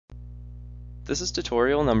This is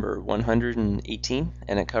tutorial number 118,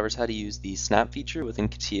 and it covers how to use the snap feature within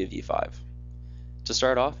CATIA v5. To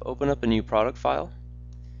start off, open up a new product file.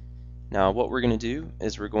 Now what we're going to do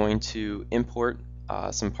is we're going to import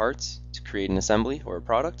some parts to create an assembly or a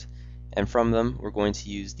product, and from them we're going to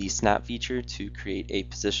use the snap feature to create a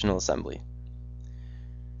positional assembly.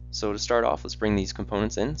 So to start off, let's bring these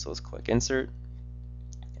components in. So let's click Insert,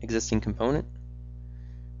 Existing Component,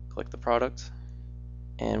 click the product,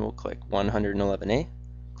 and we'll click 111A,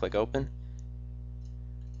 click Open,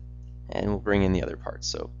 and we'll bring in the other parts.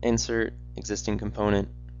 So Insert, Existing Component,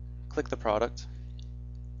 click the product,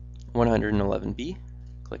 111B,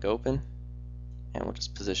 click Open, and we'll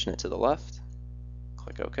just position it to the left,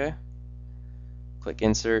 click OK, click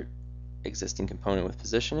Insert, Existing Component with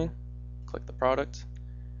Positioning, click the product,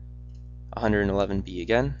 111B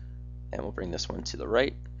again, and we'll bring this one to the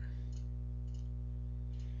right,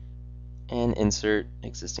 and Insert,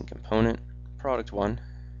 Existing Component, Product 1,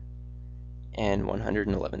 and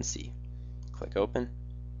 111C. Click Open,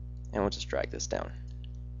 and we'll just drag this down.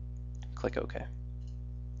 Click OK.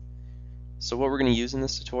 So what we're going to use in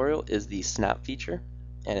this tutorial is the snap feature,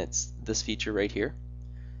 and it's this feature right here.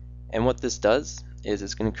 And what this does is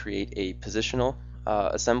it's going to create a positional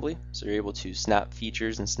assembly, so you're able to snap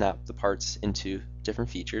features and snap the parts into different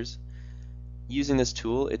features. Using this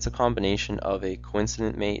tool, it's a combination of a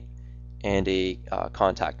coincident mate and a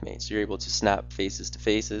contact mate. So you're able to snap faces to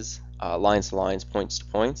faces, lines to lines, points to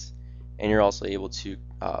points, and you're also able to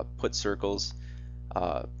put circles,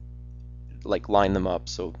 like line them up,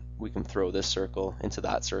 so we can throw this circle into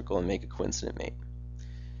that circle and make a coincident mate.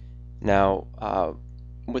 Now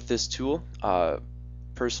with this tool,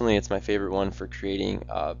 personally it's my favorite one for creating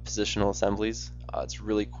positional assemblies. It's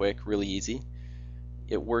really quick, really easy.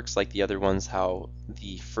 It works like the other ones, how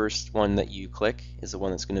the first one that you click is the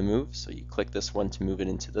one that's going to move. So you click this one to move it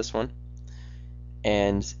into this one.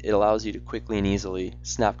 And it allows you to quickly and easily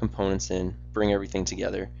snap components in, bring everything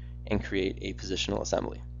together, and create a positional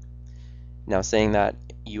assembly. Now saying that,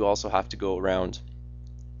 you also have to go around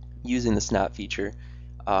using the snap feature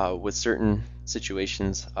with certain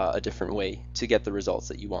situations a different way to get the results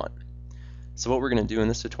that you want. So what we're going to do in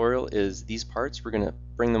this tutorial is these parts, we're going to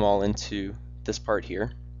bring them all into this part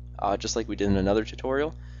here, just like we did in another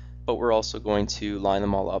tutorial, but we're also going to line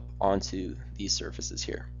them all up onto these surfaces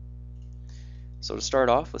here. So to start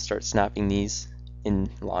off, let's start snapping these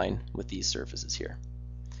in line with these surfaces here.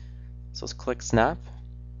 So let's click Snap,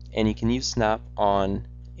 and you can use Snap on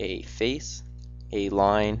a face, a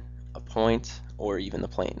line, a point, or even the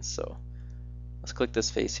planes. So let's click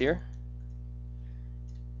this face here,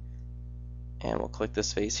 and we'll click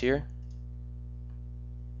this face here,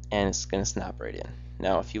 and it's going to snap right in.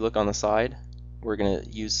 Now if you look on the side, we're going to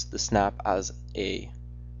use the snap as a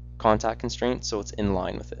contact constraint, so it's in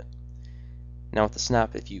line with it. Now with the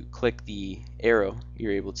snap, if you click the arrow,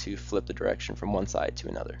 you're able to flip the direction from one side to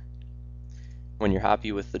another. When you're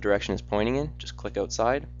happy with the direction it's pointing in, just click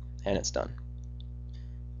outside, and it's done.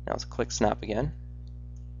 Now let's click Snap again,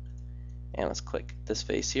 and let's click this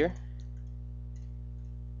face here,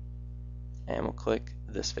 and we'll click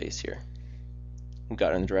this face here. We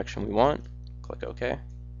got it in the direction we want, click OK,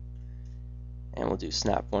 and we'll do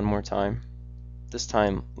Snap one more time. This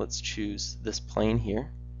time let's choose this plane here,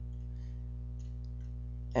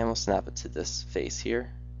 and we'll snap it to this face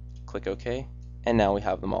here, click OK, and now we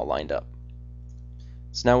have them all lined up.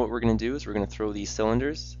 So now what we're going to do is we're going to throw these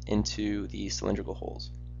cylinders into the cylindrical holes.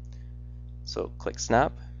 So click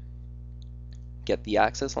Snap, get the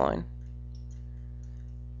axis line,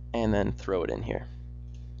 and then throw it in here.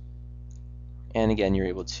 And again, you're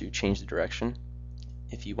able to change the direction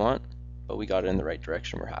if you want, but we got it in the right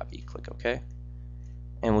direction, we're happy. Click OK,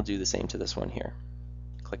 and we'll do the same to this one here.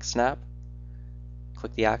 Click Snap,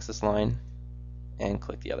 click the axis line, and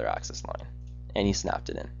click the other axis line, and you snapped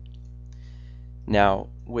it in. Now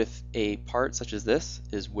with a part such as this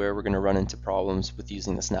is where we're going to run into problems with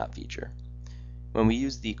using the snap feature. When we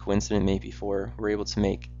used the coincident mate before, we're able to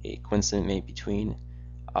make a coincident mate between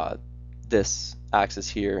this axis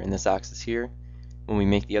here and this axis here. When we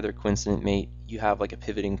make the other coincident mate, you have like a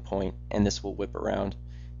pivoting point, and this will whip around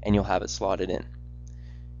and you'll have it slotted in.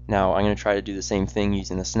 Now I'm going to try to do the same thing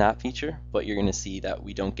using the snap feature, but you're going to see that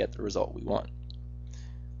we don't get the result we want.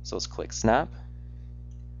 So let's click Snap.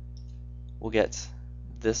 We'll get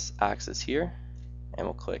this axis here, and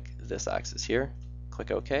we'll click this axis here,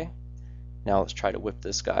 click OK. Now let's try to whip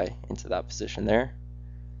this guy into that position there.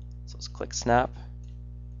 So let's click Snap,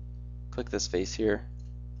 click this face here,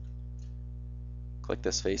 click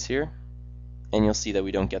this face here, and you'll see that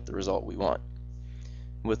we don't get the result we want.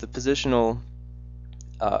 With the positional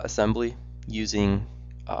assembly using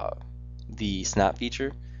the snap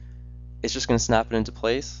feature, it's just going to snap it into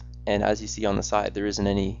place, and as you see on the side, there isn't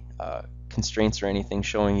any constraints or anything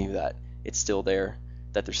showing you that it's still there,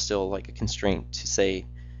 that there's still like a constraint to say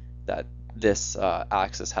that this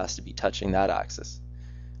axis has to be touching that axis.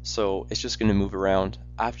 So it's just going to move around.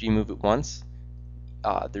 After you move it once,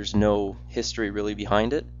 there's no history really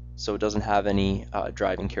behind it, so it doesn't have any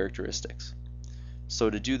driving characteristics. So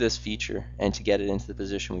to do this feature and to get it into the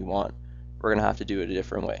position we want, we're going to have to do it a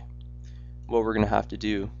different way. What we're going to have to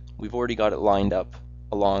do, we've already got it lined up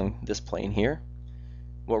along this plane here.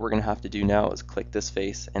 What we're going to have to do now is click this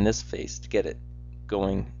face and this face to get it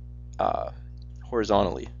going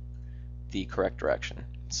horizontally, the correct direction.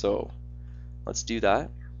 So let's do that.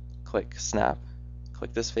 Click snap,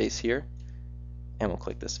 click this face here, and we'll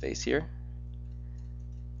click this face here.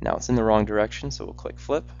 Now it's in the wrong direction, so we'll click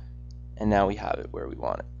flip, and now we have it where we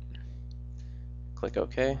want it. Click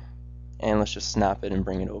OK, and let's just snap it and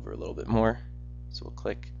bring it over a little bit more. So we'll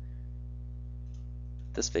click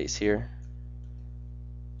this face here,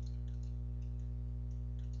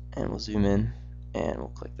 and we'll zoom in, and we'll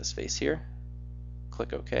click this face here,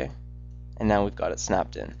 click OK, and now we've got it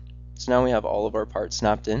snapped in. So now we have all of our parts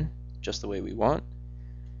snapped in just the way we want.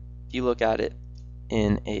 If you look at it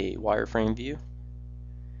in a wireframe view,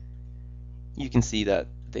 you can see that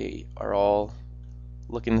they are all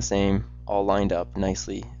looking the same, all lined up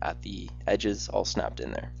nicely at the edges, all snapped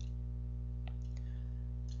in there.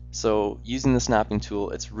 So using the snapping tool,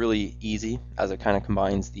 it's really easy as it kind of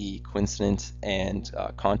combines the coincident and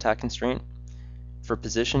contact constraint. For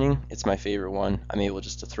positioning, it's my favorite one. I'm able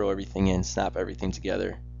just to throw everything in, snap everything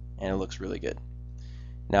together, and it looks really good.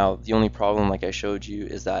 Now the only problem, like I showed you,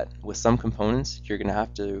 is that with some components you're going to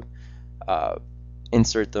have to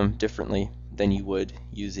insert them differently than you would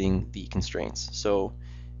using the constraints. So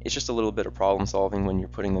it's just a little bit of problem solving when you're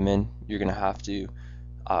putting them in. You're going to have to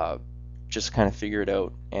just kind of figure it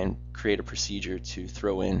out and create a procedure to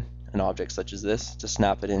throw in an object such as this to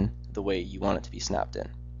snap it in the way you want it to be snapped in.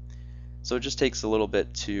 So it just takes a little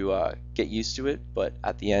bit to get used to it, but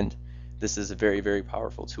at the end this is a very, very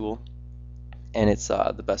powerful tool, and it's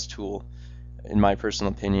the best tool in my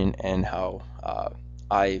personal opinion, and how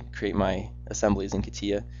I create my assemblies in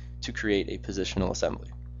CATIA to create a positional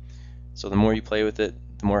assembly. So the more you play with it,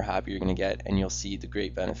 the more happy you're going to get, and you'll see the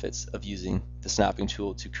great benefits of using the snapping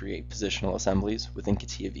tool to create positional assemblies within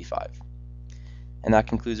CATIA v5. And that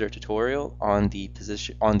concludes our tutorial on the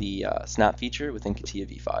snap feature within CATIA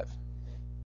v5.